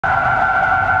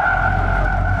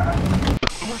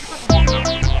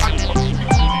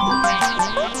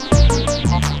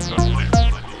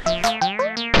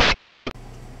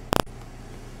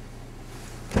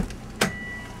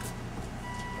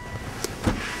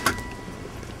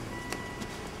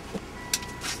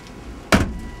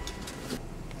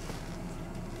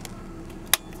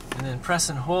press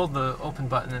and hold the open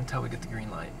button until we get the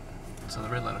green light. So the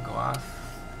red light will go off,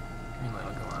 green light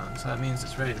will go on. So that means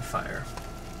it's ready to fire.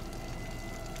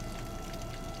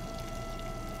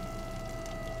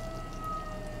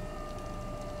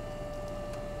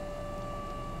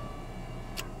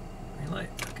 Green light,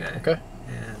 okay. Okay.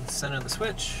 And center the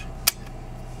switch.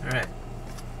 All right.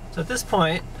 So at this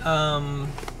point,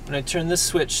 when I turn this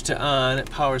switch to on, it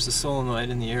powers the solenoid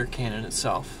in the air cannon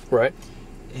itself. Right.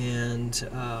 And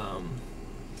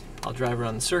I'll drive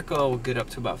around the circle. We'll get up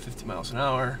to about 50 miles an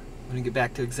hour. When we get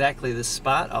back to exactly this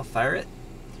spot, I'll fire it.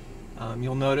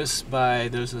 You'll notice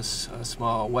there's a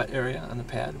small wet area on the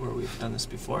pad where we've done this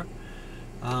before.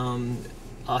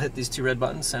 I'll hit these two red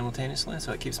buttons simultaneously,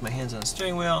 so it keeps my hands on the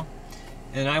steering wheel.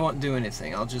 And I won't do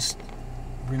anything. I'll just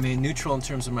remain neutral in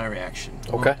terms of my reaction.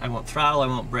 Okay. I won't throttle, I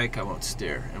won't brake, I won't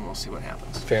steer, and we'll see what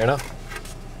happens. Fair enough.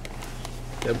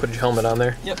 You gotta put your helmet on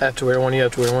there. Yep. I have to wear one, you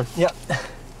have to wear one. Yep.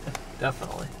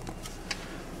 Definitely.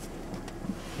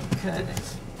 Okay.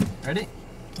 Ready?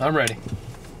 I'm ready.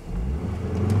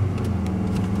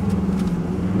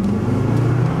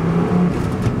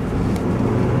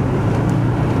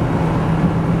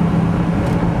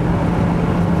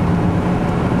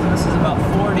 So this is about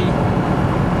 40.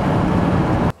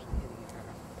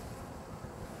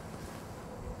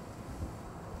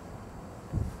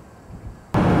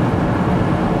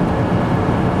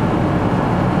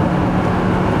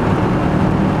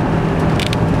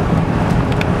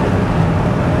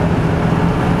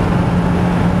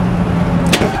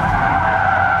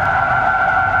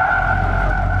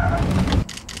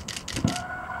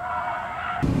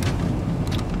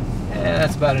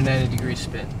 That's about a 90-degree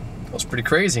spin. That's pretty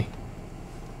crazy.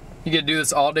 You get to do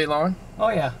this all day long? Oh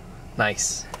yeah.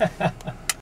 Nice.